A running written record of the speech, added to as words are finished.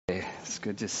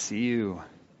Good to see you.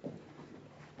 I'm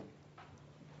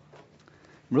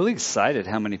really excited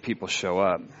how many people show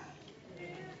up.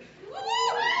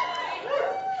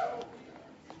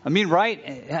 I mean,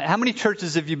 right? How many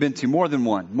churches have you been to? More than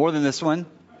one? More than this one?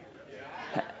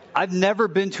 I've never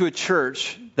been to a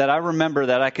church that I remember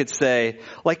that I could say,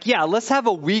 like, yeah, let's have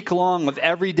a week long of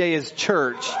every day as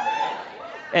church,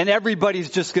 and everybody's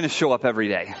just going to show up every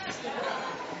day.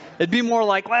 It'd be more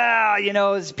like, well, you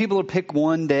know, people would pick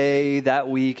one day that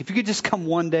week. If you could just come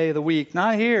one day of the week,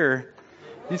 not here.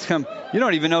 You just come. You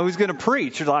don't even know who's going to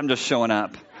preach. You're like, I'm just showing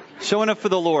up for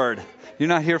the Lord. You're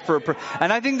not here for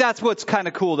and I think that's what's kind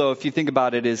of cool, though, if you think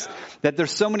about it, is that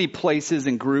there's so many places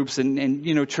and groups and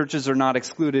you know, churches are not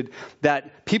excluded,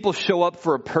 that people show up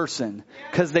for a person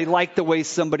because they like the way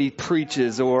somebody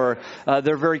preaches, or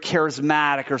they're very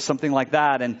charismatic or something like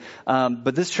that. And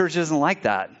but this church isn't like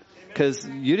that, because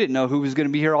you didn't know who was going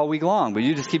to be here all week long, but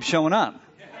you just keep showing up.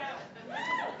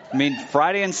 I mean,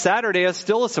 Friday and Saturday is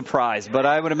still a surprise, but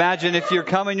I would imagine if you're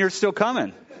coming, you're still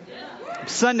coming.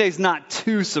 Sunday's not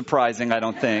too surprising, I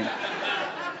don't think. God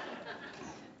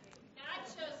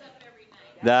shows up every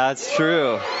night. That's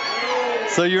true.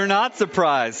 So you're not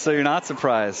surprised.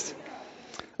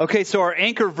 Okay, so our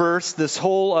anchor verse this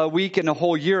whole week and the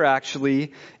whole year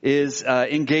actually is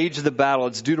engage the battle.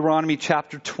 It's Deuteronomy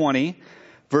chapter 20.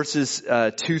 Verses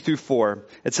 2 through 4.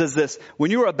 It says this: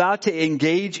 when you are about to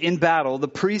engage in battle, the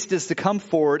priest is to come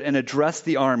forward and address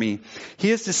the army.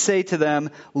 He is to say to them,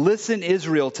 listen,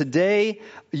 Israel, today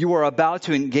you are about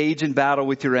to engage in battle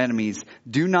with your enemies.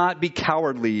 Do not be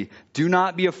cowardly. Do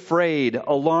not be afraid,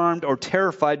 alarmed, or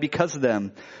terrified because of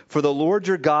them. For the Lord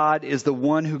your God is the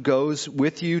one who goes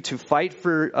with you to fight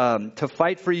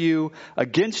for you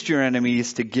against your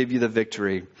enemies, to give you the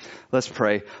victory. Let's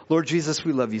pray. Lord Jesus,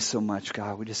 we love you so much,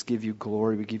 God. We just give you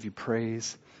glory. We give you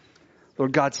praise.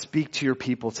 Lord God, speak to your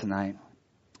people tonight.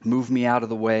 Move me out of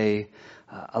the way.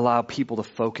 Allow people to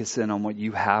focus in on what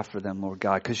you have for them, Lord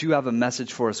God, because you have a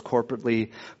message for us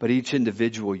corporately, but each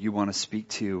individual you want to speak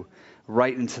to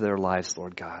right into their lives,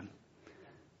 Lord God.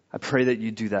 I pray that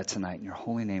you do that tonight. In your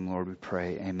holy name, Lord, we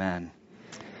pray. Amen.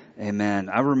 Amen.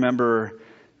 I remember,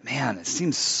 man, it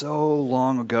seems so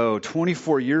long ago,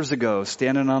 24 years ago,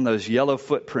 standing on those yellow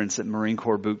footprints at Marine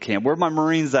Corps boot camp. Where are my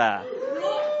Marines at?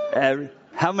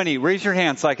 How many? Raise your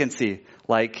hand so I can see.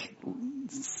 Like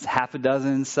half a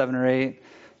dozen, 7 or 8.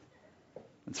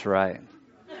 That's right.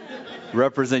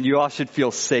 Represent. You all should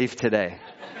feel safe today.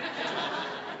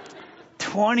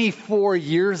 24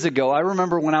 years ago, I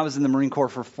remember when I was in the Marine Corps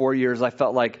for 4 years, I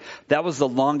felt like that was the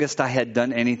longest I had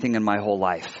done anything in my whole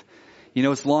life. You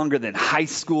know, it's longer than high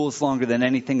school. It's longer than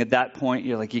anything at that point.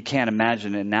 You're like, you can't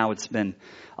imagine it. Now it's been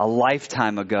a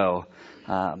lifetime ago.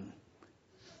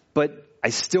 But I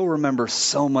still remember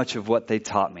so much of what they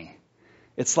taught me.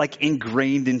 It's like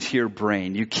ingrained into your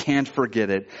brain. You can't forget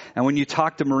it. And when you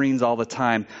talk to Marines all the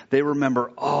time, they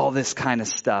remember all this kind of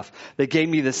stuff. They gave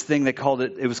me this thing, we call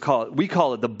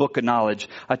it the Book of Knowledge.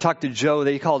 I talked to Joe,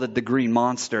 they called it the Green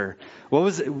Monster. What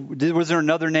was it? Was there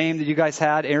another name that you guys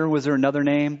had? Aaron, was there another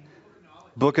name?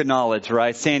 Book of Knowledge,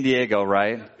 right? San Diego,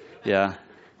 right? Yeah.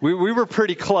 We were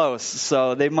pretty close,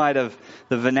 so the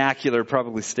vernacular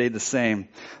probably stayed the same.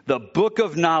 The Book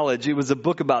of Knowledge, it was a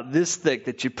book about this thick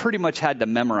that you pretty much had to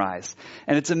memorize.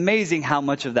 And it's amazing how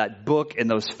much of that book and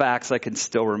those facts I can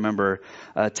still remember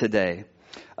today.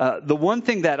 The one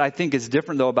thing that I think is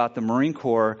different, though, about the Marine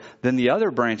Corps than the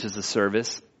other branches of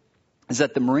service is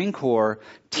that the Marine Corps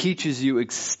teaches you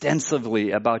extensively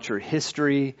about your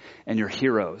history and your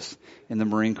heroes in the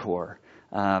Marine Corps.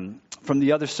 From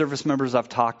the other service members I've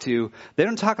talked to, they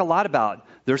don't talk a lot about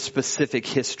their specific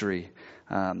history.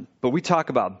 But we talk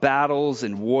about battles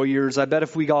and warriors. I bet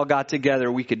if we all got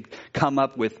together, we could come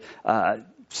up with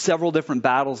several different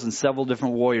battles and several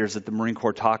different warriors that the Marine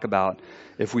Corps talk about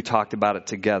if we talked about it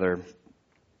together.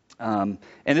 And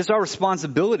it's our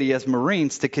responsibility as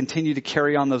Marines to continue to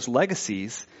carry on those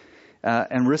legacies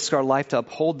and risk our life to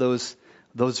uphold those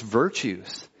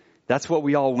virtues. That's what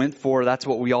we all went for. That's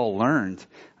what we all learned.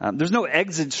 There's no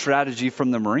exit strategy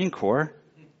from the Marine Corps.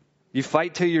 You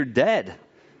fight till you're dead.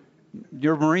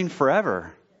 You're a Marine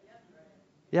forever.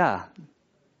 Yeah,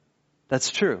 that's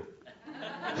true.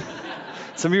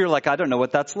 Some of you are like, I don't know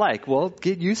what that's like. Well,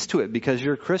 get used to it because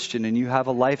you're a Christian and you have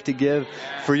a life to give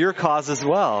for your cause as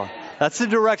well. That's the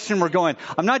direction we're going.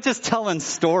 I'm not just telling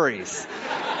stories.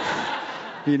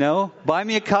 You know, buy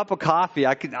me a cup of coffee.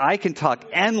 I can talk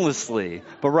endlessly,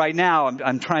 but right now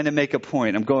I'm trying to make a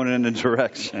point. I'm going in a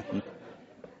direction.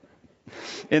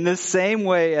 In the same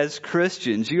way as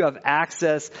Christians, you have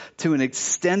access to an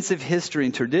extensive history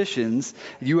and traditions.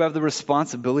 You have the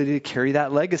responsibility to carry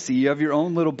that legacy. You have your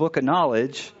own little book of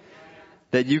knowledge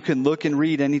that you can look and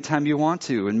read anytime you want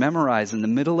to and memorize in the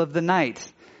middle of the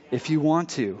night if you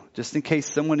want to, just in case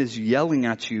someone is yelling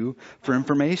at you for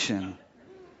information.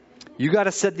 You got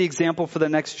to set the example for the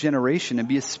next generation and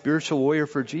be a spiritual warrior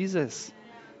for Jesus.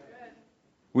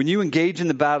 When you engage in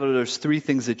the battle, there's three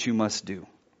things that you must do.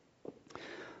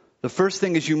 The first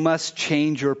thing is you must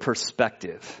change your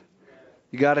perspective.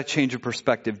 You got to change your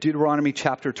perspective. Deuteronomy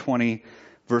chapter 20,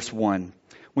 verse 1.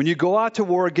 When you go out to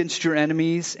war against your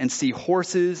enemies and see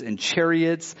horses and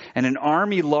chariots and an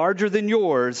army larger than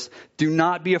yours, do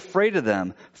not be afraid of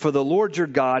them, for the Lord your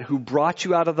God who brought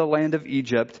you out of the land of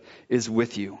Egypt is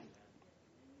with you.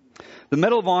 The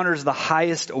Medal of Honor is the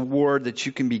highest award that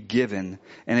you can be given,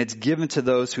 and it's given to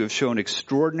those who have shown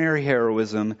extraordinary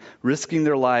heroism, risking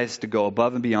their lives to go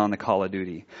above and beyond the call of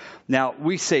duty. Now,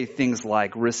 we say things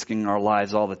like risking our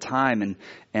lives all the time,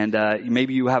 and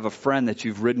maybe you have a friend that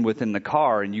you've ridden with in the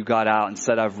car, and you got out and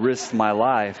said, I've risked my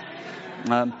life.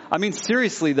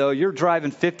 Seriously, though, you're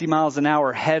driving 50 miles an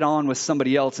hour head on with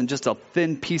somebody else, and just a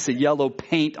thin piece of yellow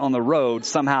paint on the road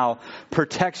somehow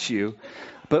protects you.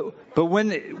 But when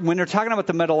they're talking about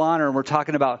the Medal of Honor and we're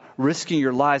talking about risking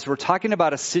your lives, we're talking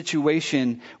about a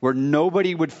situation where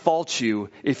nobody would fault you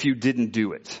if you didn't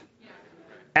do it.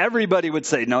 Everybody would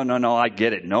say, no, I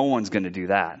get it. No one's going to do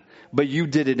that. But you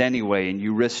did it anyway, and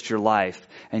you risked your life,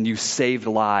 and you saved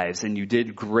lives, and you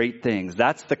did great things.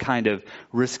 That's the kind of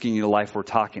risking your life we're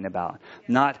talking about.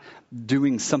 Not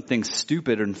doing something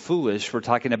stupid and foolish. We're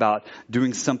talking about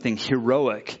doing something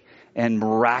heroic and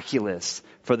miraculous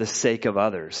for the sake of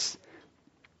others.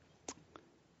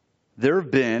 There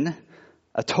have been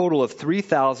a total of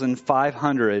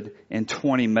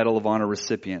 3,520 Medal of Honor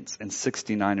recipients, and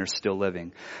 69 are still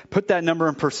living. Put that number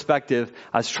in perspective.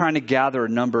 I was trying to gather a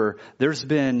number. There's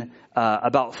been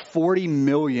about 40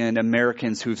 million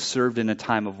Americans who've served in a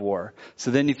time of war.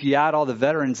 So then if you add all the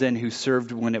veterans in who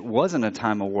served when it wasn't a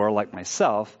time of war, like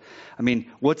myself,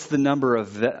 what's the number of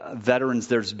veterans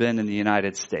there's been in the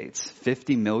United States?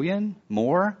 50 million?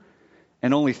 More?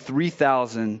 And only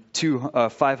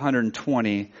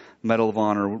 3,520 Medal of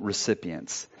Honor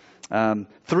recipients.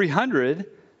 300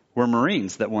 were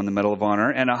Marines that won the Medal of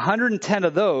Honor, and 110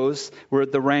 of those were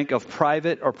at the rank of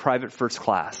private or private first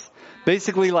class.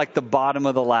 Basically like the bottom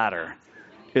of the ladder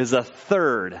is a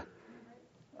third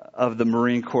of the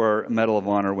Marine Corps Medal of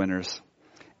Honor winners.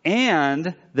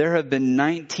 And there have been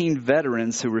 19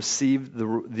 veterans who received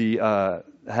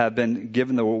have been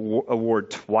given the award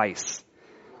twice.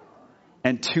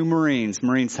 And 2 Marines.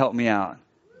 Marines, help me out.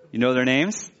 You know their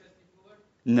names?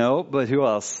 No, but who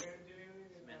else?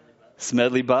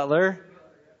 Smedley Butler.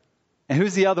 And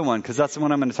who's the other one? Because that's the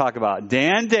one I'm going to talk about.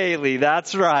 Dan Daly,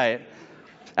 that's right.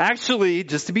 Actually,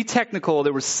 just to be technical,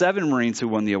 there were 7 Marines who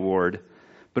won the award,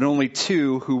 but only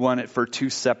 2 who won it for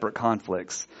 2 separate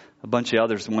conflicts. A bunch of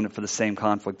others won it for the same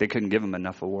conflict. They couldn't give them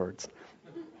enough awards.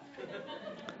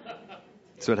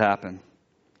 That's what happened.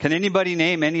 Can anybody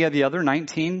name any of the other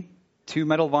 19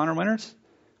 Medal of Honor winners?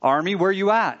 Army, where are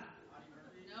you at?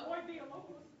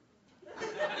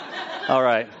 All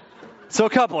right. So a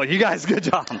couple. You guys, good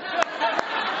job.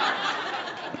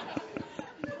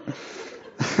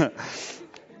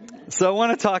 So I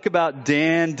want to talk about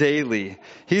Dan Daly.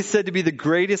 He's said to be the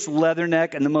greatest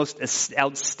leatherneck and the most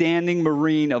outstanding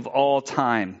Marine of all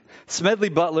time. Smedley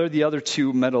Butler, the other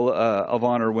 2 Medal of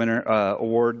Honor winner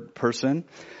award person,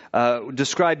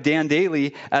 described Dan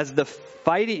Daly as the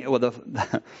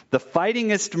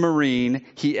fightingest Marine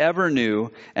he ever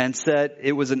knew, and said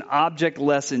it was an object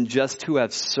lesson just to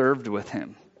have served with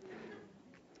him.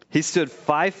 He stood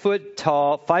 5 foot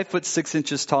tall, 5 foot 6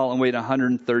 inches tall, and weighed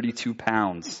 132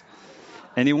 pounds.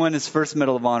 And he won his first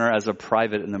Medal of Honor as a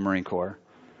private in the Marine Corps.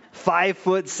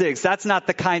 5'6". That's not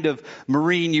the kind of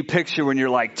Marine you picture when you're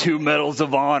like 2 Medals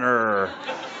of Honor.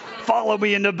 Follow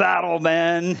me into battle,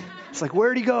 man. It's like,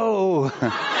 where'd he go?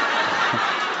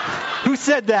 Who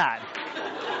said that?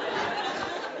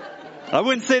 I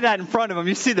wouldn't say that in front of him.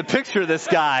 You see the picture of this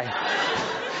guy.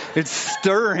 It's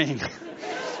stirring.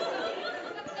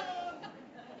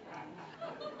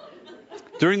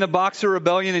 During the Boxer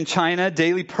Rebellion in China,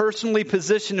 Daly personally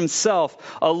positioned himself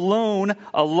alone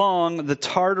along the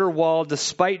Tartar Wall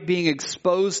despite being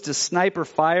exposed to sniper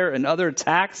fire and other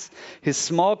attacks. His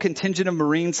small contingent of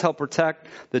Marines helped protect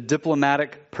the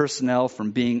diplomatic personnel from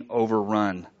being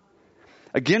overrun.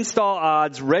 Against all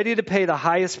odds, ready to pay the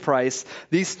highest price,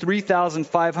 these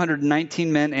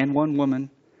 3,519 men and 1 woman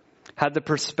had the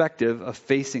perspective of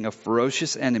facing a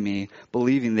ferocious enemy,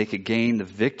 believing they could gain the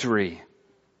victory.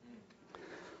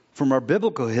 From our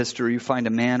biblical history, you find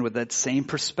a man with that same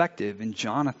perspective in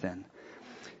Jonathan.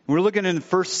 We're looking in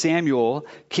 1 Samuel.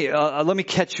 Let me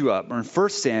catch you up. In 1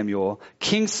 Samuel,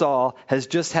 King Saul has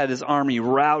just had his army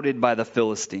routed by the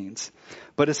Philistines.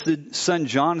 But his son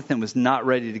Jonathan was not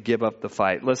ready to give up the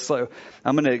fight.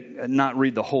 I'm going to not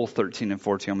read the whole 13 and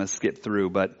 14. I'm going to skip through.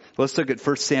 But let's look at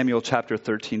 1 Samuel chapter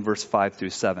 13, verse 5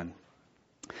 through 7.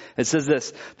 It says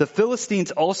this: the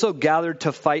Philistines also gathered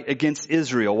to fight against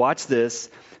Israel. Watch this.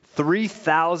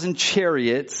 3,000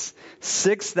 chariots,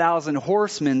 6,000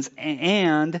 horsemen,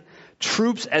 and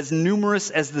troops as numerous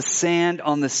as the sand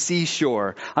on the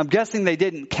seashore. I'm guessing they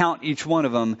didn't count each one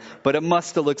of them, but it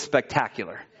must have looked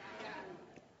spectacular.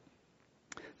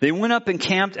 They went up and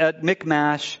camped at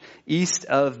Michmash, east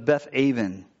of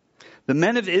Beth-aven. The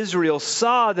men of Israel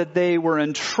saw that they were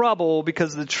in trouble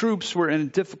because the troops were in a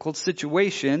difficult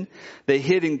situation. They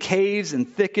hid in caves and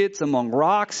thickets, among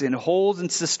rocks, in holes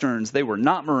and cisterns. They were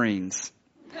not Marines.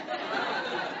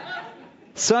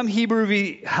 Some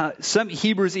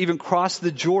Hebrews even crossed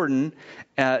the Jordan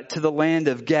to the land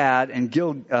of Gad and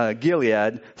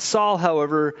Gilead. Saul,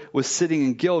 however, was sitting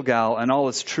in Gilgal, and all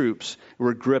his troops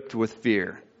were gripped with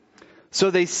fear. So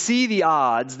they see the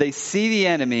odds, they see the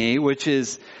enemy, which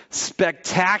is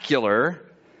spectacular,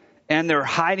 and they're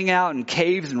hiding out in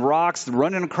caves and rocks,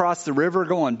 running across the river,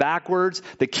 going backwards.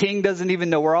 The king doesn't even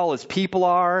know where all his people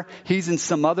are. He's in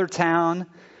some other town.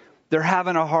 They're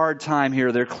having a hard time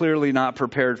here. They're clearly not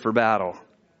prepared for battle.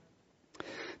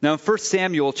 Now in 1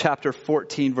 Samuel chapter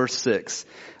 14, verse 6,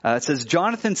 it says,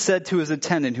 Jonathan said to his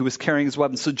attendant who was carrying his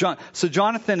weapons. So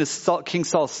Jonathan is King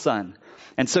Saul's son.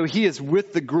 And so he is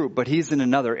with the group, but he's in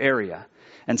another area.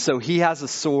 And so he has a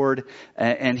sword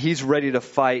and he's ready to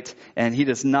fight. And he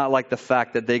does not like the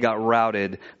fact that they got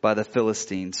routed by the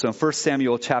Philistines. So in 1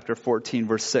 Samuel chapter 14,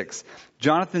 verse 6,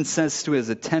 Jonathan says to his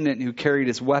attendant who carried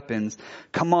his weapons,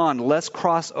 come on, let's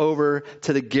cross over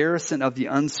to the garrison of the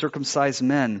uncircumcised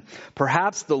men.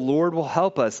 Perhaps the Lord will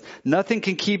help us. Nothing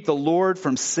can keep the Lord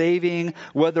from saving,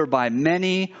 whether by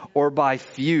many or by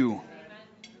few.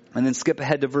 And then skip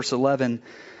ahead to verse 11.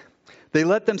 They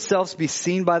let themselves be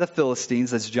seen by the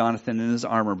Philistines, that's Jonathan and his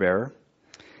armor bearer.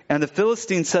 And the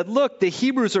Philistines said, look, the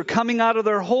Hebrews are coming out of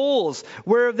their holes.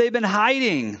 Where have they been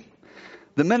hiding?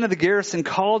 The men of the garrison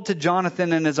called to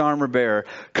Jonathan and his armor bearer.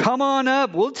 Come on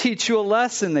up, we'll teach you a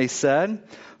lesson, they said.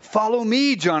 Follow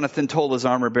me, Jonathan told his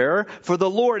armor bearer, for the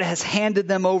Lord has handed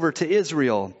them over to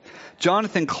Israel.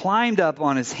 Jonathan climbed up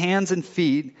on his hands and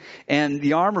feet, and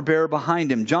the armor bearer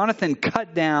behind him. Jonathan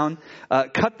cut them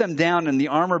down, and the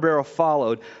armor bearer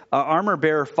followed,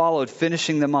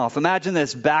 finishing them off. Imagine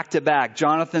this, back to back.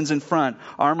 Jonathan's in front,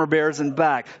 armor bearer's in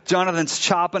back. Jonathan's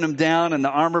chopping them down, and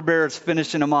the armor bearer's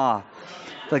finishing them off.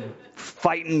 Like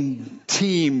fighting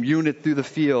team unit through the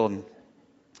field.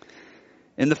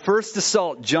 In the first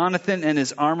assault, Jonathan and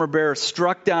his armor bearer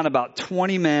struck down about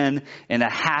 20 men in a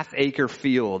half-acre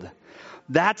field.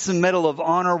 That's the Medal of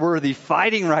Honor-worthy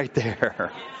fighting right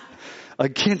there.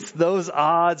 Against those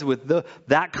odds, with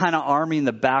that kind of army in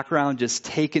the background, just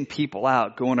taking people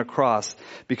out, going across,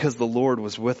 because the Lord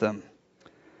was with them.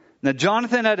 Now,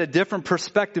 Jonathan had a different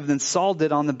perspective than Saul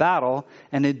did on the battle,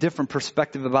 and a different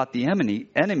perspective about the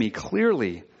enemy,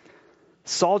 clearly.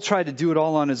 Saul tried to do it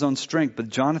all on his own strength, but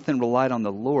Jonathan relied on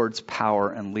the Lord's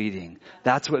power and leading.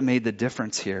 That's what made the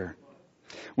difference here.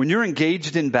 When you're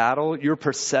engaged in battle, your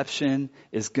perception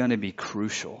is going to be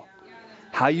crucial.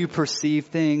 How you perceive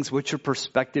things, what your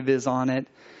perspective is on it,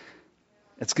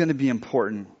 it's going to be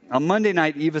important. On Monday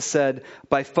night, Eva said,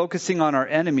 by focusing on our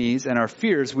enemies and our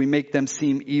fears, we make them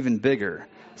seem even bigger.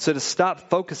 So to stop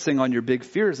focusing on your big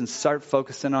fears and start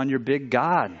focusing on your big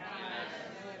God.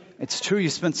 It's true, you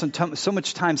spend so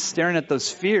much time staring at those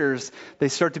fears, they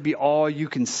start to be all you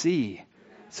can see.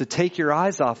 So take your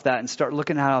eyes off that and start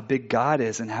looking at how big God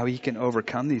is and how He can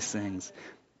overcome these things.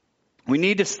 We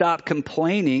need to stop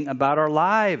complaining about our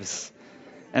lives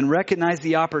and recognize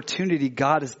the opportunity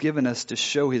God has given us to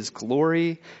show His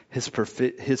glory, His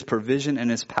provision,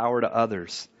 and His power to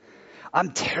others.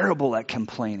 I'm terrible at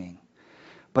complaining,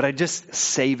 but I just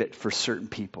save it for certain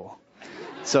people.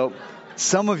 So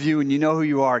some of you, and you know who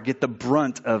you are, get the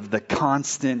brunt of the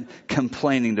constant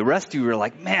complaining. The rest of you are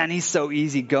like, man, he's so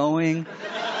easygoing.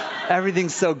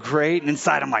 Everything's so great. And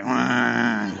inside I'm like,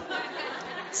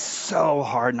 so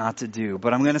hard not to do.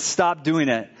 But I'm going to stop doing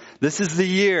it. This is the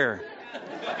year.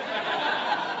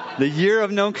 The year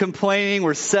of no complaining.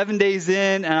 We're 7 days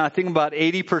in, and I think about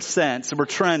 80%. So we're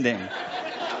trending.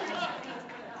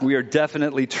 We are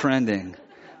definitely trending.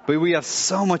 But we have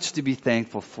so much to be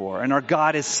thankful for. And our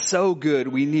God is so good,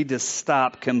 we need to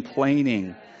stop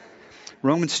complaining.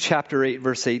 Romans chapter 8,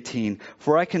 verse 18.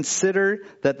 For I consider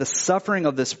that the suffering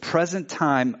of this present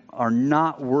time are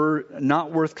not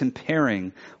worth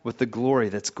comparing with the glory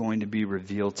that's going to be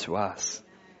revealed to us.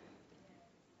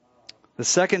 The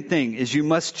second thing is you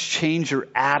must change your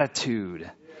attitude.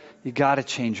 You got to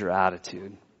change your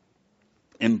attitude.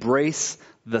 Embrace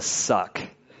the suck.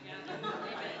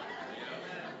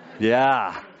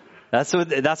 Yeah, that's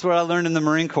what I learned in the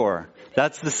Marine Corps.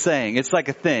 That's the saying. It's like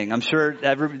a thing. I'm sure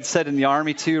everybody said in the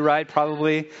Army too, right?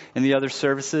 Probably in the other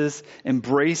services.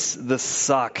 Embrace the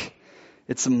suck.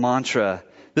 It's a mantra.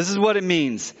 This is what it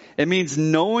means. It means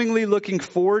knowingly looking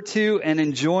forward to and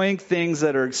enjoying things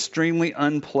that are extremely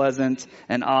unpleasant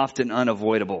and often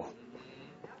unavoidable.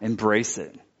 Embrace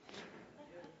it.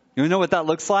 You know what that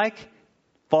looks like?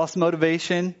 False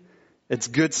motivation. It's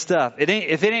good stuff.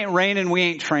 If it ain't raining, we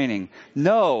ain't training.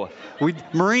 No,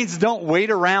 Marines don't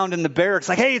wait around in the barracks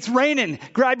like, hey, it's raining.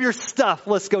 Grab your stuff.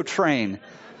 Let's go train.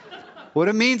 What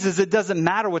it means is it doesn't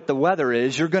matter what the weather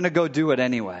is. You're going to go do it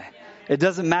anyway. It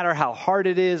doesn't matter how hard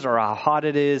it is or how hot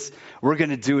it is. We're going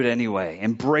to do it anyway.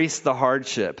 Embrace the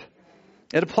hardship.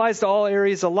 It applies to all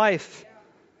areas of life.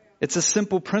 It's a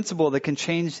simple principle that can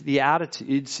change the attitude.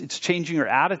 It's changing your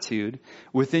attitude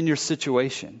within your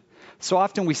situation. So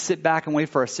often we sit back and wait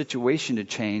for our situation to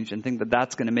change and think that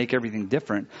that's going to make everything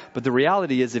different. But the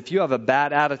reality is if you have a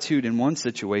bad attitude in one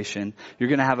situation, you're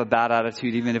going to have a bad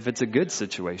attitude even if it's a good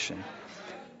situation.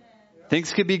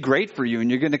 Things could be great for you and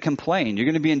you're going to complain. You're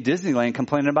going to be in Disneyland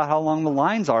complaining about how long the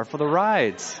lines are for the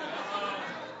rides.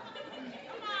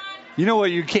 You know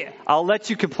what? You can't. I'll let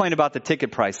you complain about the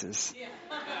ticket prices.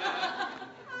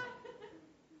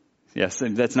 Yes,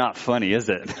 that's not funny, is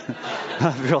it?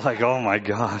 I feel like, oh my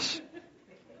gosh.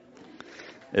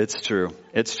 It's true.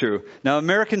 It's true. Now,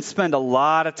 Americans spend a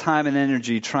lot of time and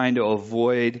energy trying to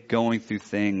avoid going through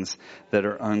things that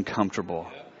are uncomfortable.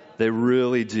 They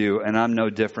really do, and I'm no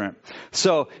different.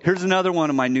 So, here's another one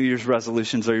of my New Year's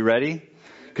resolutions. Are you ready?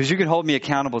 Because you can hold me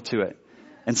accountable to it.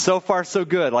 And so far, so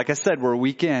good. Like I said, we're a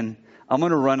week in. I'm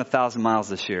going to run 1,000 miles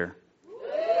this year.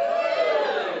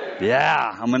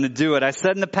 Yeah, I'm going to do it. I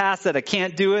said in the past that I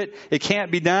can't do it. It can't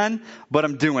be done, but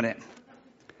I'm doing it.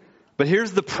 But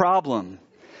here's the problem.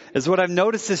 Is what I've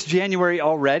noticed this January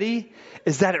already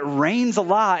is that it rains a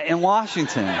lot in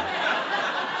Washington.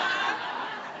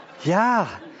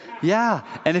 Yeah.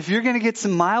 And if you're going to get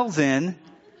some miles in,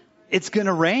 it's going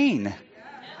to rain.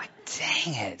 Like,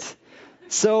 dang it.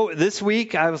 So this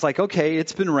week I was like, okay,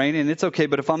 it's been raining. It's okay.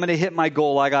 But if I'm going to hit my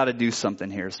goal, I got to do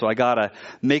something here. So I got to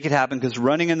make it happen because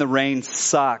running in the rain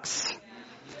sucks.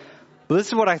 But this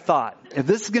is what I thought. If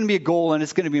this is going to be a goal and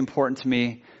it's going to be important to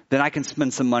me, then I can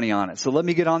spend some money on it. So let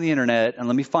me get on the internet and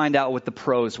let me find out what the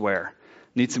pros wear.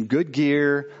 Need some good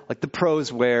gear like the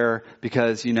pros wear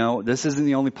because, this isn't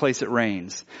the only place it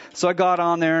rains. So I got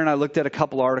on there and I looked at a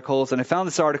couple articles and I found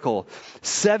this article,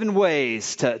 7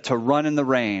 ways to run in the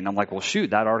rain. I'm like, well,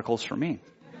 shoot, that article's for me.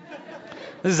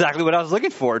 This is exactly what I was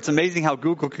looking for. It's amazing how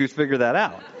Google could figure that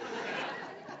out.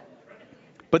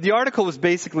 But the article was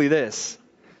basically this.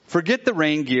 Forget the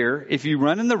rain gear. If you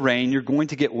run in the rain, you're going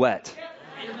to get wet.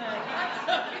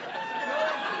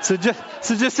 So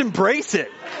just embrace it.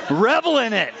 Revel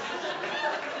in it.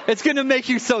 It's going to make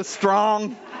you so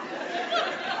strong.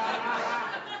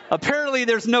 Apparently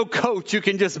there's no coat you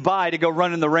can just buy to go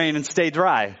run in the rain and stay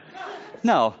dry.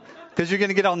 No, because you're going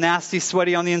to get all nasty,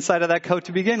 sweaty on the inside of that coat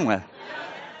to begin with.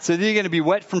 So you're going to be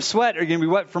wet from sweat or you're going to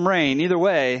be wet from rain. Either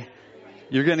way,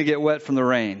 you're going to get wet from the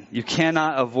rain. You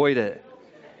cannot avoid it.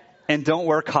 And don't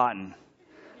wear cotton.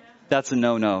 That's a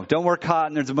no-no. Don't wear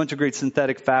cotton. There's a bunch of great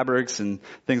synthetic fabrics and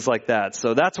things like that.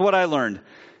 So that's what I learned.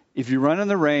 If you run in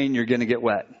the rain, you're going to get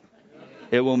wet.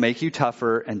 It will make you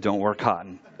tougher, and don't wear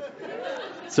cotton.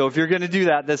 So if you're going to do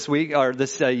that this week or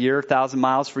this year, 1,000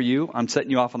 miles for you, I'm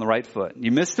setting you off on the right foot.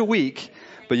 You missed a week,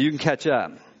 but you can catch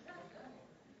up.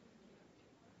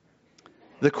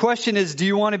 The question is, do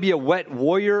you want to be a wet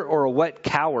warrior or a wet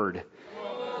coward?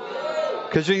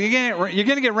 Because you're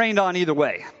going to get rained on either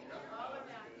way.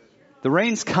 The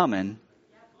rain's coming.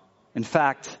 In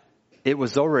fact, it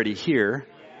was already here.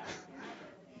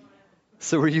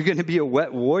 So are you going to be a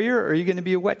wet warrior or are you going to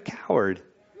be a wet coward?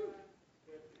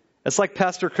 It's like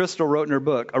Pastor Crystal wrote in her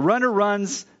book. A runner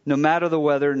runs no matter the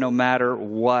weather, no matter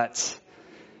what.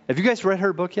 Have you guys read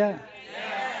her book yet?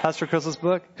 Yeah. Pastor Crystal's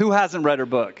book? Who hasn't read her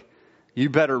book? You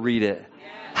better read it.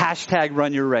 Yeah. #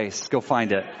 run your race. Go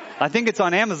find it. I think it's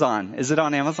on Amazon. Is it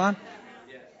on Amazon?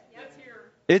 Yeah, it's here.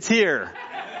 It's here.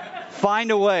 Find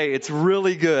a way. It's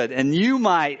really good. And you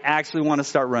might actually want to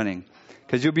start running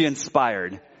because you'll be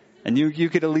inspired. And you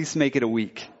could at least make it a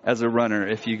week as a runner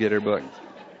if you get her book.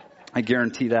 I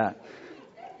guarantee that.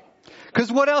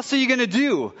 Because what else are you going to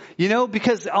do?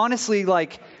 Because honestly,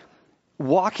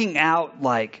 walking out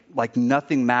like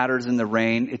nothing matters in the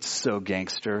rain, it's so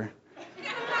gangster.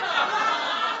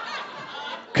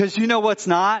 Because you know what's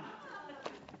not?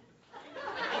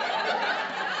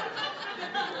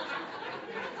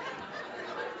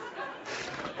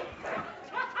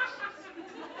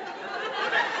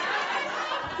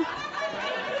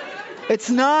 It's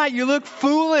not. You look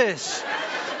foolish.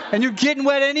 And you're getting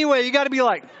wet anyway. You got to be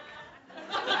like,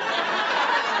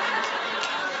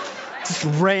 just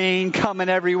rain coming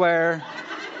everywhere.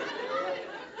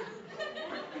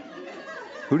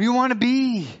 Who do you want to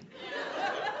be?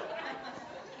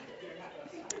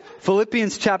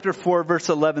 Philippians chapter 4, verse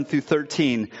 11 through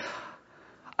 13.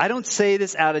 I don't say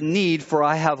this out of need, for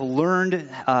I have learned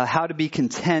how to be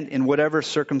content in whatever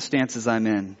circumstances I'm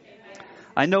in.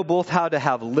 I know both how to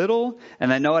have little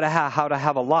and I know how to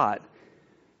have a lot.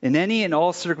 In any and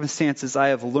all circumstances, I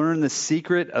have learned the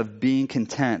secret of being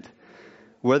content.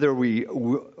 Whether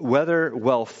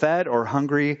well fed or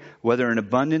hungry, whether in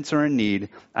abundance or in need,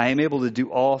 I am able to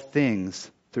do all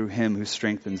things through him who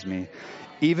strengthens me.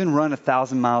 Even run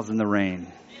 1,000 miles in the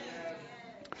rain.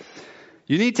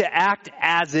 You need to act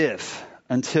as if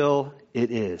until it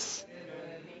is.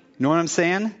 You know what I'm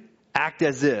saying? Act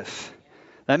as if.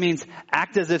 That means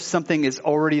act as if something is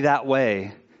already that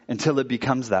way until it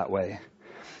becomes that way.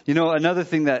 Another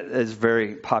thing that is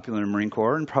very popular in the Marine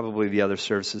Corps and probably the other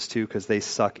services too, because they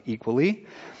suck equally,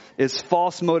 is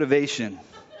false motivation.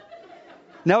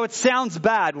 Now it sounds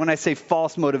bad when I say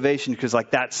false motivation because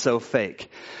that's so fake.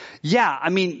 Yeah,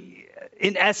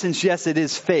 in essence, yes, it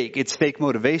is fake. It's fake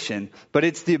motivation, but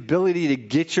it's the ability to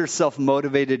get yourself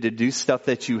motivated to do stuff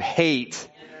that you hate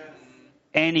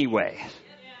anyway.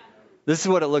 This is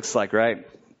what it looks like, right?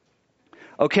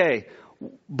 Okay,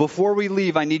 before we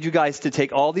leave, I need you guys to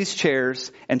take all these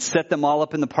chairs and set them all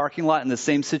up in the parking lot in the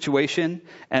same situation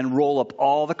and roll up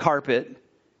all the carpet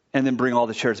and then bring all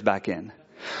the chairs back in.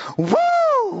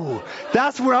 Woo!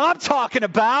 That's what I'm talking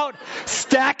about.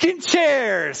 Stacking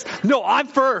chairs. No, I'm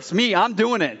first. I'm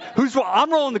doing it.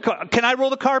 I'm rolling the carpet. Can I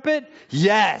roll the carpet?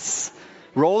 Yes.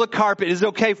 Roll the carpet. Is it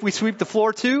okay if we sweep the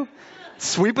floor too?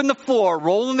 Sweeping the floor,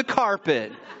 rolling the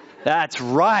carpet. That's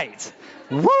right.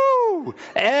 Woo!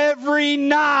 Every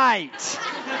night.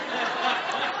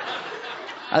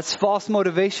 That's false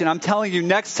motivation. I'm telling you,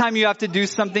 next time you have to do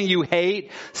something you hate,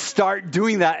 start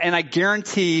doing that. And I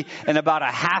guarantee in about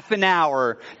a half an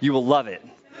hour, you will love it.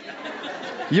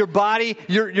 Your body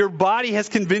has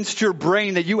convinced your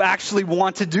brain that you actually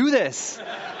want to do this.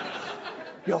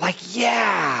 You're like,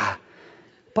 yeah.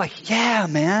 Yeah,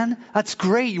 man. That's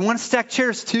great. You want to stack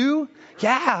chairs too?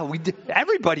 Yeah, we do.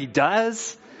 Everybody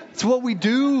does. It's what we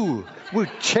do. We're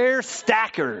chair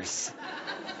stackers.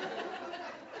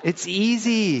 It's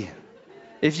easy.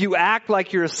 If you act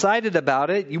like you're excited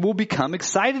about it, you will become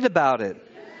excited about it.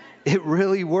 It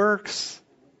really works.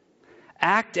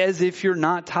 Act as if you're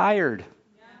not tired.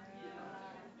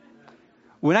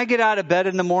 When I get out of bed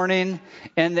in the morning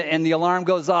and the alarm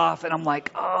goes off and I'm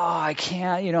like, oh, I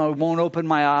can't, I won't open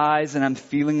my eyes and I'm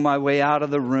feeling my way out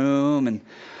of the room and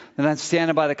I'm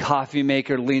standing by the coffee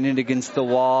maker leaning against the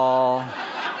wall.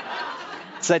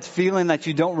 It's that feeling that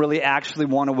you don't really actually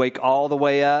want to wake all the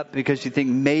way up because you think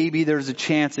maybe there's a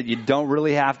chance that you don't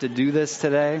really have to do this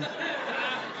today.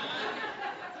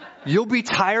 You'll be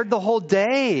tired the whole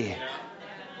day.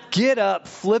 Get up,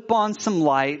 flip on some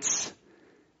lights,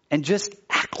 and just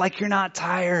act like you're not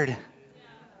tired.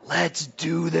 Let's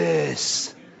do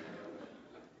this.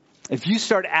 If you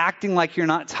start acting like you're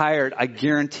not tired, I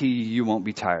guarantee you won't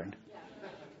be tired.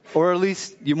 Or at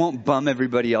least you won't bum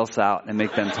everybody else out and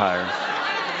make them tired.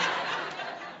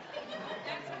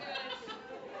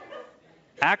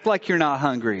 Act like you're not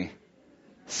hungry.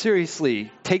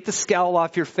 Seriously, take the scowl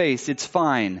off your face. It's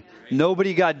fine.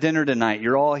 Nobody got dinner tonight.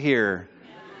 You're all here.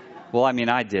 Well,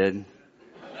 I did.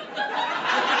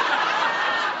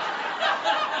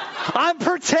 I'm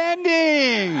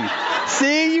pretending.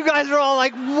 See, you guys are all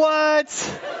like,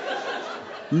 what?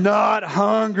 Not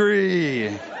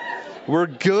hungry. We're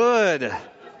good.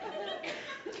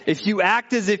 If you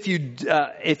act as if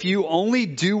you only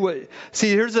do what, see,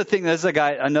 here's the thing. There's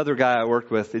another guy I worked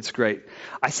with. It's great.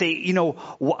 I say,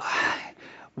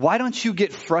 why don't you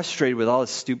get frustrated with all the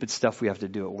stupid stuff we have to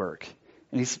do at work?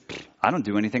 And he's, I don't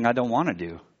do anything I don't want to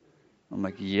do. I'm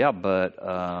like, yeah, but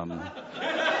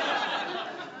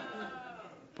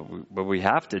we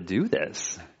have to do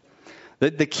this.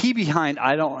 The key behind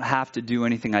I don't have to do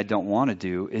anything I don't want to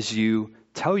do is you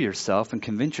tell yourself and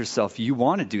convince yourself you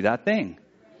want to do that thing.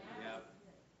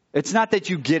 It's not that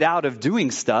you get out of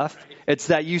doing stuff. It's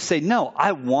that you say, no,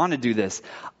 I want to do this.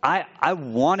 I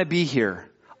want to be here.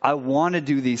 I want to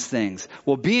do these things.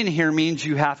 Well, being here means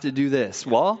you have to do this.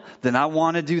 Well, then I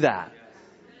want to do that.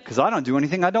 Because I don't do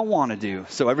anything I don't want to do.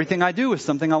 So everything I do is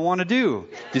something I want to do.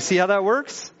 Do you see how that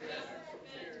works?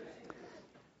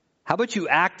 How about you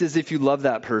act as if you love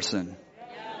that person?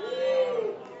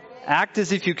 Act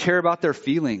as if you care about their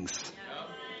feelings.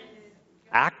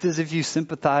 Act as if you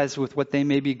sympathize with what they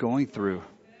may be going through.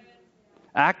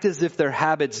 Act as if their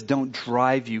habits don't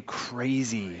drive you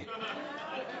crazy.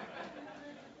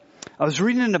 I was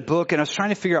reading in a book and I was trying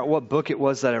to figure out what book it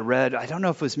was that I read. I don't know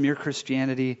if it was Mere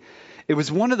Christianity. It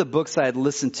was one of the books I had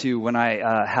listened to when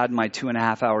I had my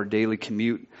 2.5 hour daily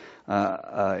commute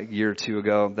a year or two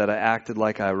ago that I acted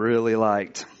like I really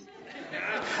liked.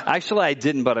 Actually, I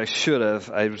didn't, but I should have.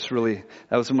 That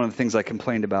was one of the things I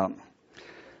complained about.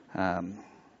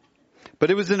 But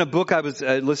it was in a book I was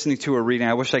listening to or reading.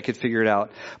 I wish I could figure it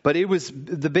out. But it was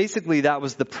basically that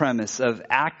was the premise of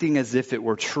acting as if it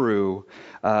were true.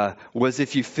 Was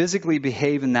if you physically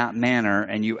behave in that manner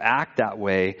and you act that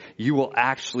way, you will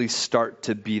actually start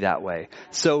to be that way.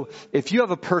 So if you have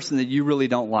a person that you really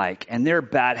don't like and their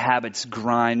bad habits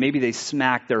grind, maybe they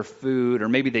smack their food, or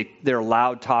maybe they're a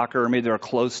loud talker, or maybe they're a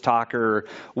close talker, or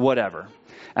whatever,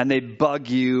 and they bug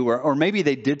you, or maybe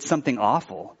they did something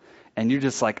awful. And you're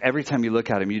just like, every time you look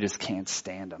at them, you just can't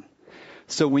stand them.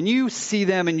 So when you see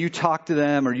them and you talk to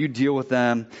them or you deal with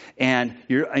them and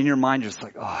you're in your mind, you're just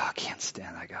like, oh, I can't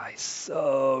stand that guy. He's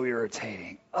so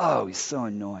irritating. Oh, he's so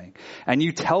annoying. And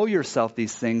you tell yourself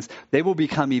these things, they will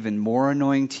become even more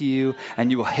annoying to you, and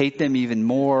you will hate them even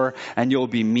more, and you'll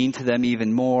be mean to them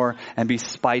even more and be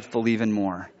spiteful even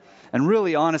more. And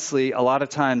really, honestly, a lot of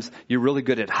times you're really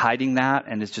good at hiding that,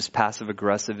 and it's just passive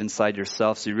aggressive inside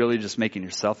yourself. So you're really just making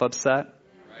yourself upset.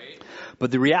 Right.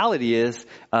 But the reality is,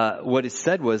 what it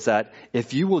said was that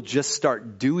if you will just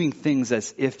start doing things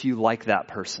as if you like that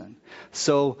person.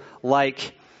 So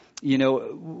like,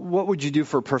 what would you do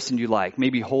for a person you like?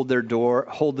 Maybe hold the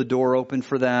door open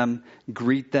for them,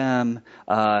 greet them,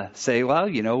 say, well,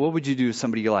 what would you do to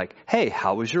somebody you like? Hey,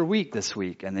 how was your week this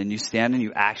week? And then you stand and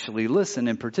you actually listen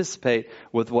and participate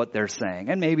with what they're saying.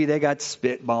 And maybe they got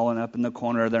spit balling up in the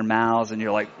corner of their mouths and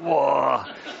you're like, whoa.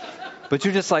 But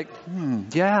you're just like,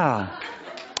 yeah,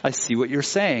 I see what you're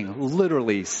saying.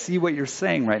 Literally see what you're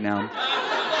saying right now.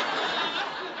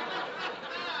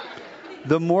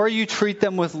 The more you treat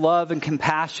them with love and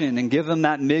compassion and give them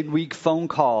that midweek phone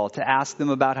call to ask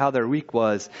them about how their week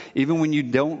was, even when you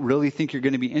don't really think you're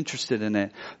going to be interested in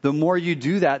it, the more you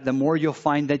do that, the more you'll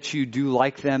find that you do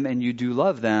like them and you do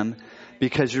love them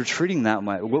because you're treating that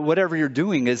way. Whatever you're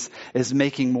doing is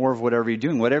making more of whatever you're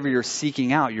doing. Whatever you're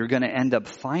seeking out, you're going to end up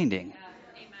finding.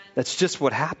 That's just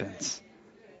what happens.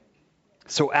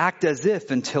 So act as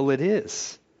if until it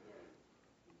is.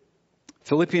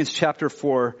 Philippians chapter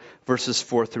 4, verses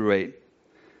 4 through 8.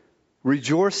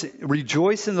 Rejoice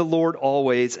in the Lord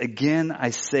always. Again,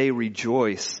 I say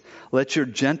rejoice. Let your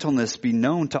gentleness be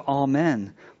known to all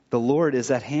men. The Lord is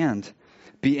at hand.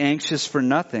 Be anxious for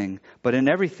nothing, but in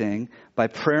everything, by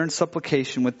prayer and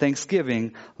supplication with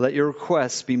thanksgiving, let your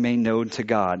requests be made known to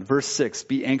God. Verse 6,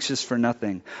 be anxious for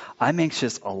nothing. I'm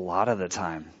anxious a lot of the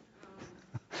time.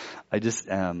 I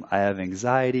have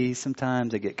anxiety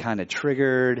sometimes. I get kind of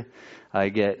triggered. I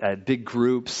get at big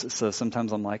groups. So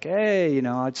sometimes I'm like, hey,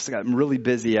 I'm really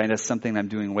busy. I know something I'm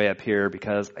doing way up here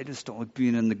because I just don't like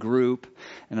being in the group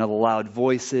and all the loud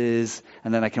voices.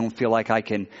 And then I can feel like I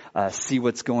can see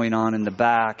what's going on in the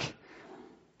back.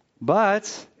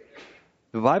 But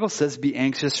the Bible says be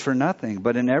anxious for nothing,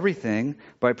 but in everything,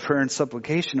 by prayer and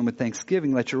supplication and with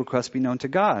thanksgiving, let your requests be known to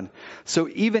God. So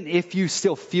even if you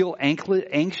still feel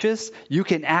anxious, you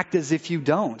can act as if you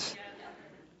don't.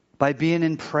 By being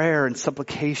in prayer and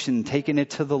supplication, taking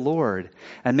it to the Lord.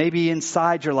 And maybe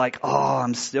inside you're like, oh,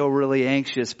 I'm still really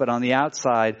anxious. But on the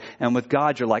outside and with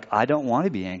God, you're like, I don't want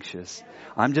to be anxious.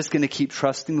 I'm just going to keep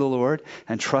trusting the Lord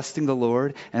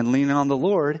and leaning on the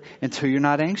Lord until you're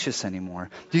not anxious anymore.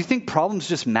 Do you think problems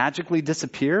just magically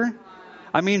disappear?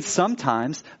 I mean,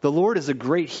 sometimes the Lord is a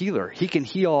great healer. He can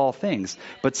heal all things.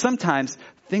 But sometimes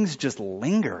things just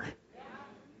linger.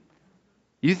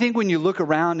 You think when you look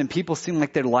around and people seem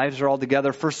like their lives are all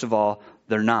together, first of all,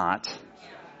 they're not.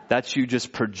 That's you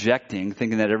just projecting,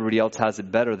 thinking that everybody else has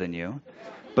it better than you.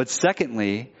 But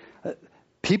secondly,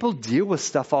 people deal with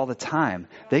stuff all the time.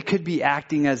 They could be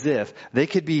acting as if. They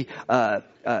could be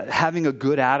having a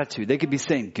good attitude. They could be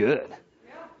saying, good.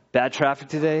 Bad traffic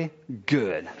today?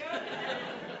 Good.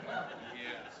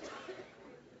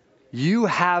 You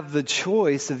have the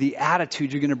choice of the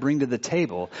attitude you're going to bring to the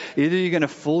table. Either you're going to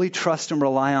fully trust and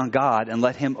rely on God and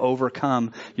let him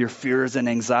overcome your fears and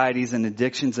anxieties and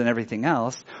addictions and everything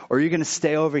else, or you're going to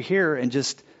stay over here and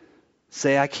just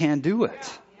say, I can't do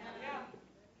it.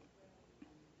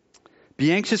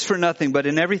 Be anxious for nothing, but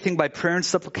in everything by prayer and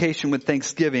supplication with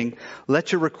thanksgiving,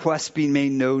 let your requests be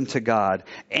made known to God.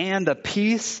 And the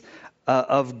peace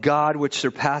of God, which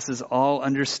surpasses all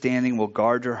understanding, will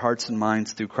guard your hearts and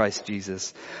minds through Christ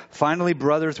Jesus. Finally,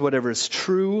 brothers, whatever is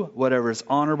true, whatever is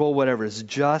honorable, whatever is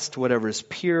just, whatever is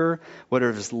pure,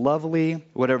 whatever is lovely,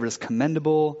 whatever is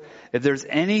commendable, if there's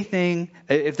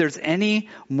any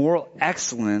moral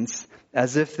excellence,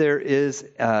 as if there is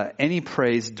any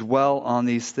praise, dwell on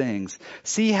these things.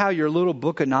 See how your little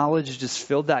book of knowledge just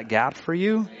filled that gap for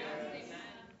you?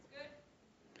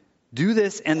 Do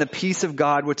this, and the peace of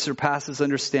God, which surpasses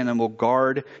understanding, will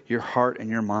guard your heart and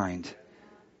your mind.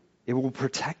 It will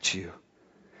protect you.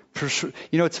 For sure.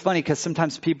 You know, it's funny because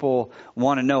sometimes people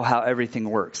want to know how everything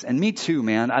works. And me too,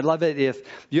 man. I'd love it if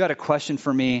you had a question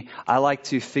for me. I like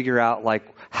to figure out like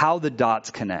how the dots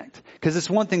connect. Because it's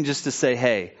one thing just to say,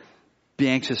 hey, be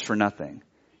anxious for nothing.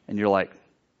 And you're like,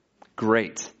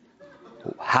 great.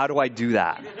 How do I do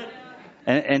that?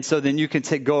 And so then you can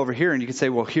go over here and you can say,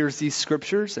 well, here's these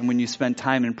scriptures. And when you spend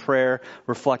time in prayer,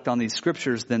 reflect on these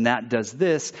scriptures, then that does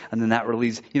this. And then that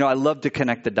relieves. You know, I love to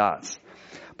connect the dots.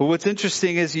 But what's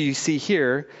interesting is you see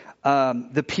here,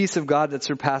 the peace of God that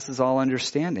surpasses all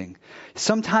understanding.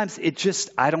 Sometimes it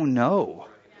just, I don't know.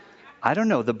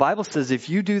 The Bible says if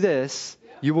you do this,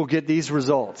 you will get these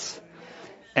results.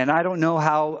 And I don't know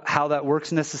how that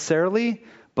works necessarily,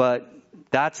 but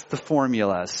that's the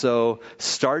formula. So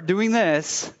start doing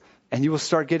this and you will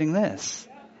start getting this.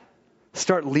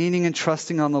 Start leaning and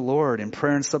trusting on the Lord in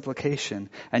prayer and supplication.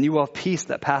 And you will have peace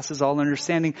that passes all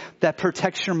understanding, that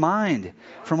protects your mind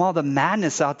from all the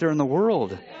madness out there in the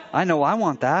world. I know I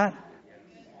want that.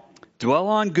 Dwell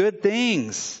on good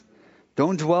things.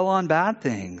 Don't dwell on bad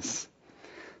things.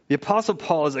 The Apostle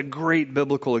Paul is a great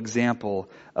biblical example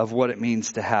of what it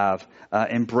means to have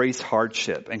embrace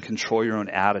hardship and control your own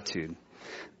attitude.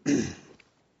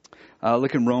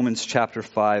 Look in Romans chapter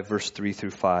 5, verse 3 through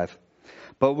 5.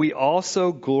 But we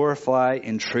also glorify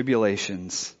in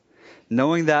tribulations,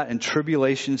 knowing that in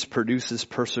tribulations produces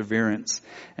perseverance,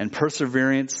 and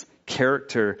perseverance,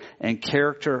 character, and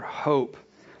character, hope.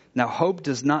 Now, hope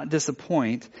does not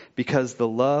disappoint because the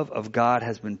love of God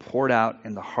has been poured out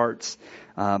in the hearts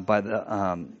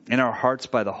in our hearts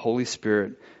by the Holy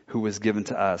Spirit who was given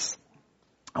to us.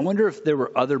 I wonder if there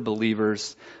were other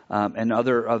believers and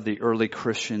other of the early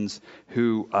Christians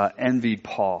who envied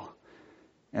Paul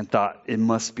and thought, it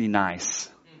must be nice.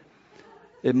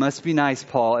 It must be nice,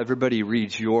 Paul. Everybody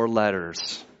reads your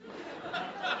letters.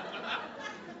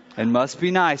 It must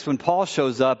be nice. When Paul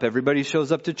shows up, everybody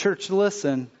shows up to church to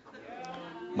listen.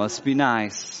 Must be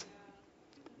nice.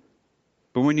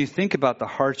 But when you think about the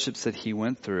hardships that he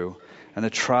went through and the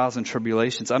trials and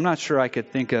tribulations, I'm not sure I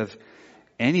could think of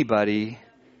anybody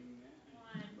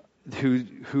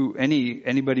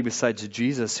anybody besides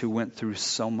Jesus who went through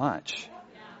so much,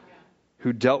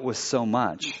 who dealt with so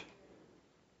much.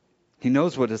 He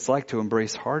knows what it's like to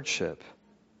embrace hardship.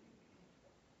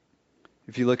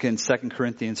 If you look in 2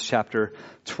 Corinthians chapter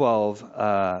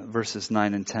 12, verses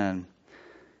 9 and 10,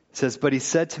 it says, but he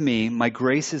said to me, my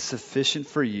grace is sufficient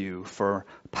for you, for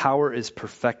power is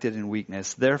perfected in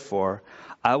weakness. Therefore,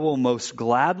 I will most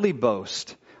gladly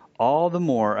boast all the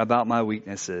more about my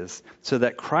weaknesses, so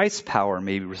that Christ's power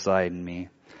may reside in me.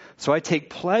 So I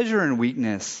take pleasure in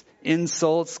weakness,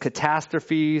 insults,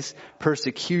 catastrophes,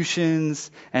 persecutions,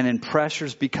 and in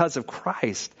pressures because of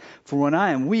Christ. For when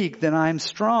I am weak, then I am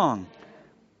strong.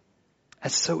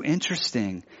 That's so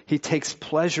interesting. He takes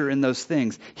pleasure in those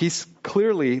things. He's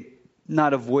clearly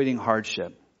not avoiding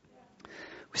hardship.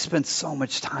 We spend so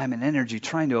much time and energy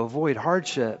trying to avoid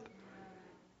hardship.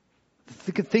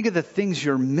 Think of the things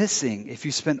you're missing if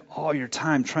you spend all your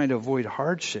time trying to avoid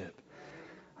hardship.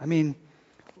 I mean,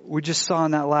 we just saw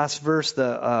in that last verse,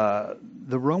 the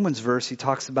Romans verse, he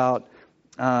talks about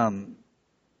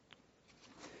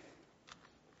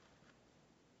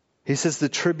he says the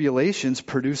tribulations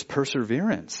produce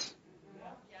perseverance.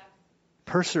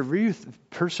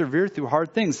 Persevere through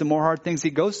hard things. The more hard things he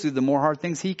goes through, the more hard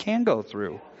things he can go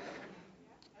through.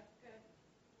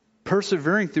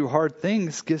 Persevering through hard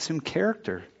things gives him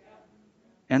character.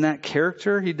 And that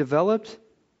character he developed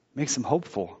makes him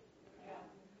hopeful.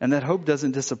 And that hope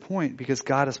doesn't disappoint because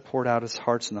God has poured out his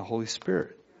hearts in the Holy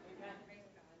Spirit.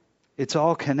 It's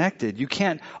all connected. You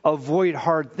can't avoid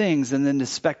hard things and then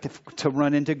expect to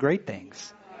run into great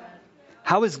things.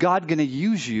 How is God going to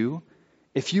use you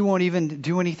if you won't even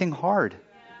do anything hard?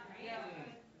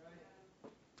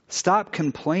 Stop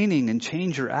complaining and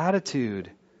change your attitude.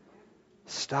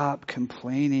 Stop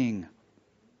complaining.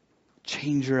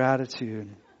 Change your attitude.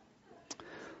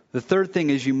 The third thing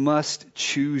is you must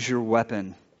choose your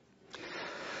weapon.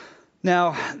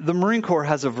 Now, the Marine Corps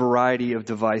has a variety of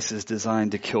devices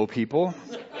designed to kill people.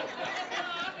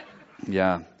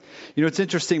 Yeah. You know, it's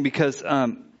interesting because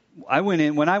when I went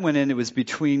in, it was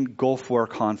between Gulf War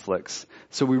conflicts.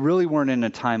 So we really weren't in a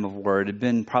time of war. It had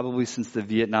been probably since the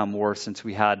Vietnam War, since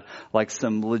we had like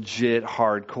some legit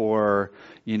hardcore,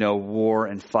 war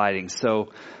and fighting. So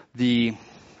the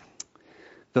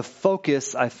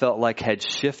focus, I felt like, had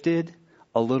shifted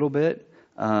a little bit.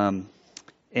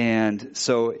 And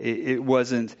so it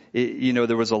wasn't,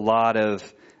 there was a lot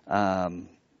of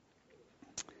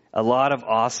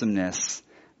awesomeness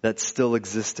that still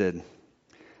existed.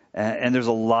 And there's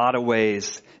a lot of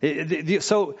ways.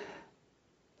 So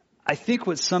I think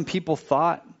what some people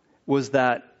thought was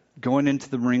that going into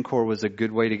the Marine Corps was a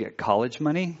good way to get college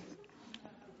money.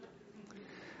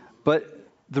 But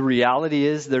the reality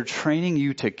is they're training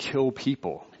you to kill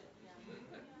people.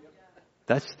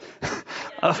 That's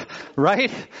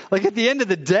right? Like at the end of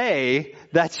the day,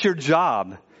 that's your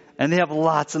job. And they have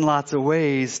lots and lots of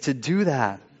ways to do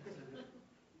that.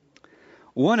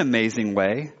 One amazing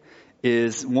way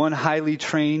is one highly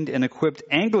trained and equipped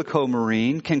Anglico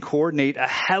Marine can coordinate a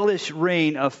hellish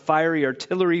rain of fiery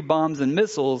artillery, bombs, and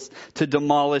missiles to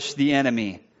demolish the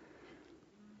enemy.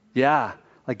 Yeah.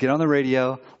 Like get on the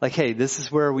radio, like, hey, this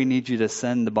is where we need you to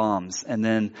send the bombs. And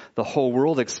then the whole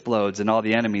world explodes and all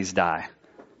the enemies die.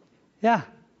 Yeah,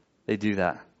 they do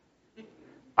that.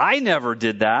 I never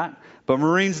did that, but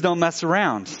Marines don't mess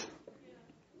around.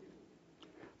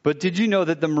 But did you know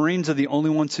that the Marines are the only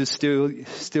ones who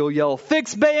still yell,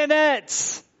 "Fix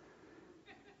bayonets"?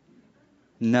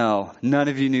 No, none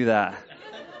of you knew that.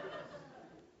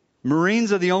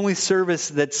 Marines are the only service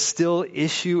that still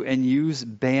issue and use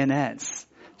bayonets.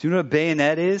 Do you know what a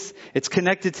bayonet is? It's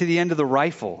connected to the end of the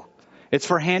rifle. It's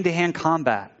for hand-to-hand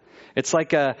combat. It's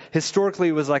like historically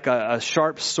it was like a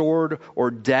sharp sword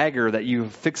or dagger that you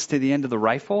fixed to the end of the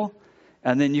rifle,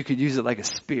 and then you could use it like a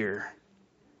spear.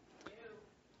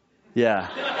 Yeah.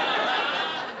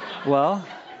 Well,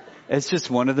 it's just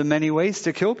one of the many ways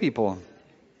to kill people.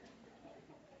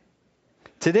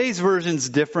 Today's version's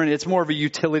different. It's more of a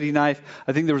utility knife.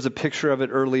 I think there was a picture of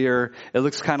it earlier. It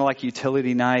looks kind of like a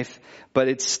utility knife, but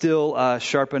it's still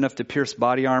sharp enough to pierce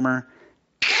body armor.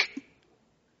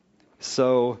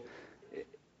 So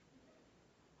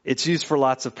it's used for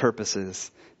lots of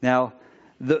purposes. Now,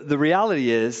 the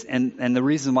reality is, and the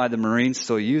reason why the Marines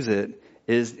still use it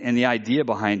is, and the idea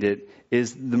behind it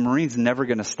is, the Marines never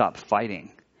going to stop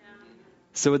fighting.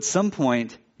 So at some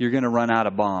point, you're going to run out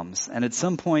of bombs. And at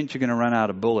some point, you're going to run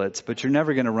out of bullets, but you're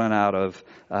never going to run out of,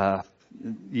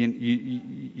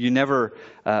 you never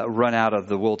run out of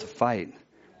the will to fight.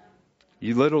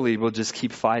 You literally will just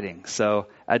keep fighting. So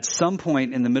at some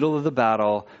point in the middle of the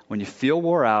battle, when you feel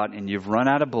wore out and you've run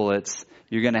out of bullets,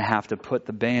 you're going to have to put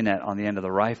the bayonet on the end of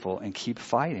the rifle and keep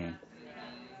fighting.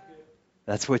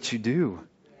 That's what you do.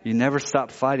 You never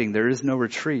stop fighting. There is no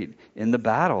retreat in the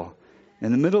battle.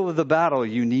 In the middle of the battle,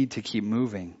 you need to keep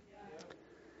moving.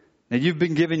 Now, you've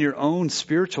been given your own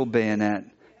spiritual bayonet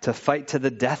to fight to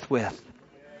the death with.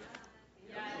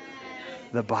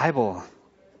 The Bible.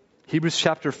 Hebrews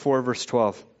chapter 4, verse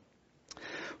 12.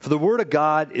 For the word of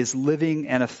God is living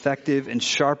and effective and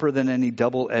sharper than any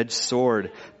double-edged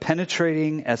sword,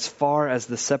 penetrating as far as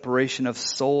the separation of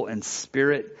soul and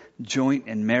spirit, joint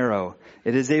and marrow.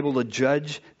 It is able to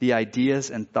judge the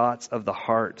ideas and thoughts of the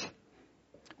heart.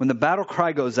 When the battle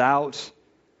cry goes out,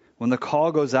 when the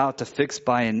call goes out to fix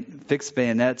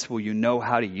bayonets, will you know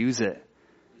how to use it?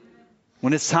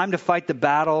 When it's time to fight the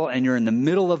battle and you're in the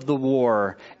middle of the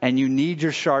war and you need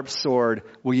your sharp sword,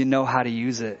 will you know how to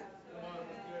use it?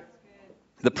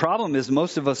 The problem is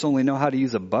most of us only know how to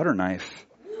use a butter knife.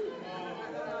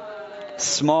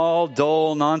 Small,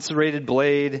 dull, non-serrated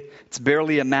blade. It's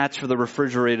barely a match for the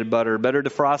refrigerated butter. Better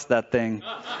defrost that thing.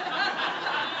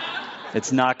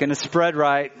 It's not going to spread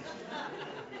right.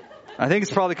 I think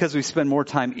it's probably because we spend more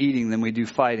time eating than we do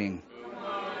fighting.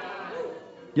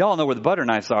 Y'all know where the butter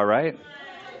knives are, right?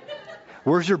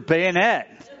 Where's your bayonet?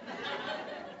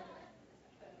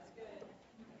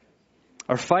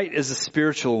 Our fight is a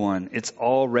spiritual one. It's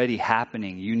already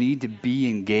happening. You need to be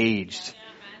engaged.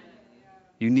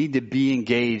 You need to be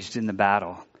engaged in the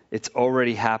battle. It's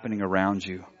already happening around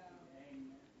you.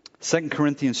 2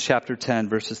 Corinthians chapter 10,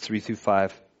 verses 3 through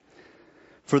 5.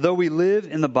 For though we live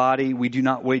in the body, we do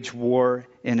not wage war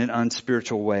in an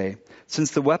unspiritual way.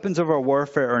 Since the weapons of our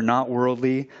warfare are not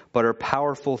worldly, but are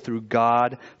powerful through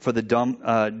God for the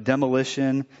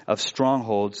demolition of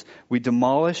strongholds, we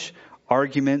demolish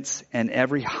arguments and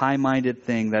every high-minded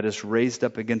thing that is raised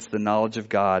up against the knowledge of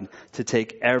God, to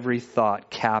take every thought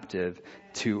captive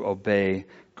to obey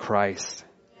Christ.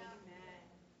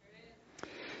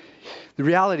 The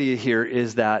reality here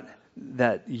is that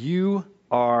you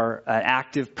are an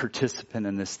active participant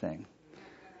in this thing.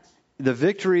 The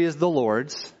victory is the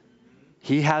Lord's.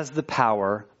 He has the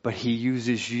power, but He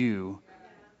uses you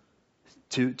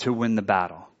to win the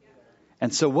battle.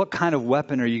 And so what kind of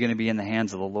weapon are you going to be in the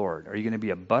hands of the Lord? Are you going to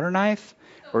be a butter knife,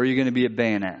 or are you going to be a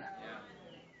bayonet?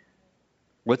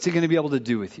 What's He going to be able to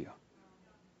do with you?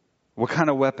 What kind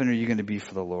of weapon are you going to be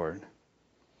for the Lord?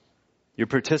 Your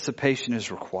participation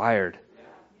is required.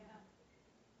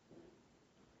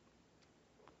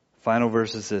 Final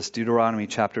verse is this, Deuteronomy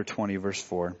chapter 20, verse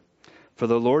 4. For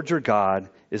the Lord your God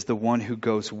is the one who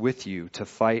goes with you to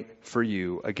fight for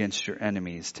you against your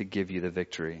enemies, to give you the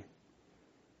victory.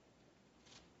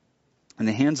 In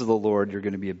the hands of the Lord, you're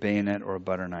going to be a bayonet or a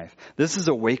butter knife. This is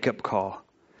a wake-up call.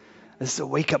 This is a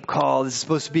wake-up call. This is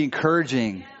supposed to be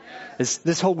encouraging.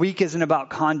 This whole week isn't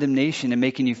about condemnation and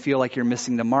making you feel like you're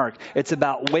missing the mark. It's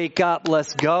about wake up,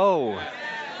 let's go.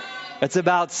 It's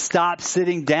about stop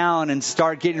sitting down and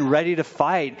start getting ready to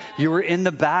fight. You were in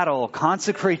the battle.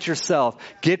 Consecrate yourself.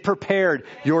 Get prepared.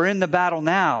 You're in the battle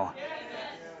now.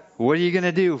 What are you going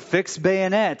to do? Fix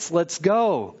bayonets. Let's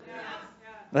go.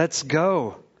 Let's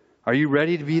go. Are you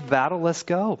ready to be in the battle? Let's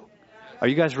go. Are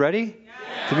you guys ready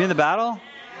to be in the battle?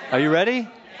 Are you ready?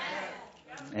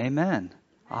 Amen.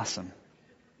 Awesome.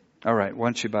 All right. Why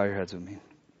don't you bow your heads with me?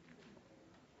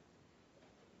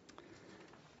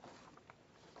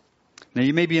 Now,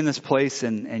 you may be in this place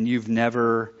and you've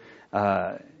never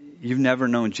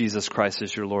known Jesus Christ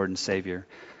as your Lord and Savior.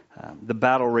 The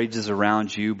battle rages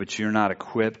around you, but you're not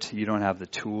equipped. You don't have the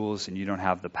tools and you don't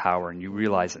have the power. And you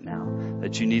realize it now,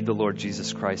 that you need the Lord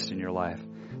Jesus Christ in your life.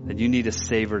 That you need a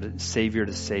Savior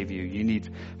to save you. You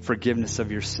need forgiveness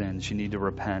of your sins. You need to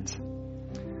repent.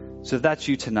 So if that's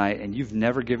you tonight and you've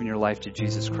never given your life to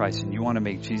Jesus Christ and you want to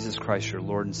make Jesus Christ your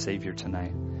Lord and Savior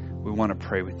tonight, we want to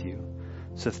pray with you.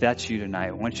 So if that's you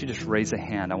tonight, why don't you just raise a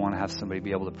hand? I want to have somebody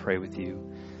be able to pray with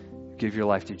you. Give your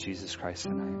life to Jesus Christ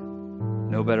tonight.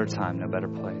 No better time, no better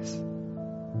place.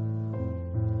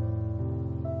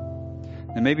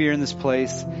 And maybe you're in this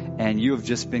place and you have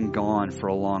just been gone for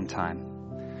a long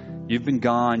time. You've been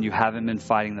gone, you haven't been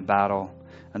fighting the battle,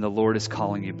 and the Lord is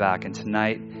calling you back. And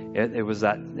tonight, it's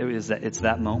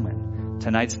that moment.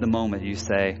 Tonight's the moment you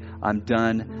say, I'm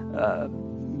done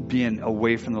being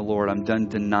away from the Lord. I'm done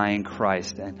denying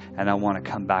Christ, and I want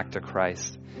to come back to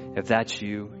Christ. If that's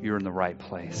you, you're in the right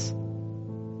place.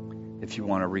 If you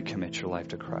want to recommit your life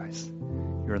to Christ,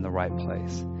 you're in the right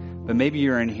place. But maybe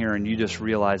you're in here and you just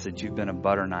realize that you've been a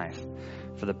butter knife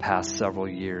for the past several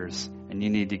years and you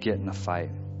need to get in the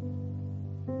fight.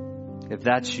 If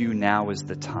that's you, now is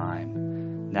the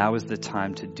time. Now is the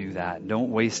time to do that.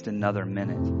 Don't waste another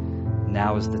minute.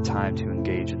 Now is the time to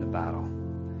engage in the battle.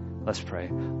 Let's pray.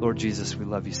 Lord Jesus, we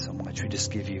love you so much. We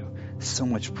just give you so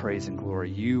much praise and glory.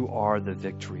 You are the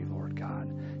victory, Lord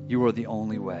God. You are the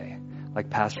only way. Like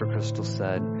Pastor Crystal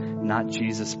said, not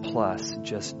Jesus plus,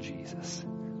 just Jesus.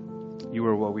 You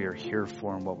are what we are here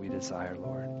for and what we desire,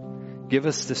 Lord. Give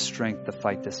us the strength to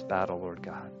fight this battle, Lord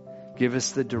God. Give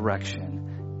us the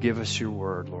direction. Give us your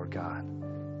word, Lord God.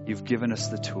 You've given us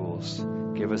the tools.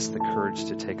 Give us the courage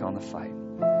to take on the fight.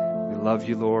 We love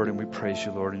you, Lord, and we praise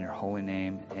you, Lord, in your holy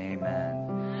name. Amen.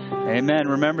 Amen.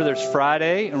 Remember, there's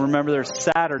Friday, and remember, there's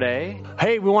Saturday.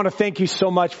 Hey, we want to thank you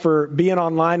so much for being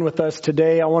online with us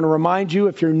today. I want to remind you,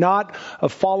 if you're not a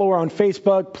follower on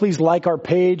Facebook, please like our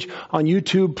page on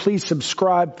YouTube. Please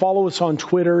subscribe. Follow us on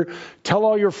Twitter. Tell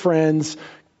all your friends.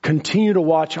 Continue to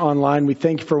watch online. We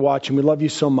thank you for watching. We love you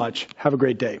so much. Have a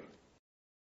great day.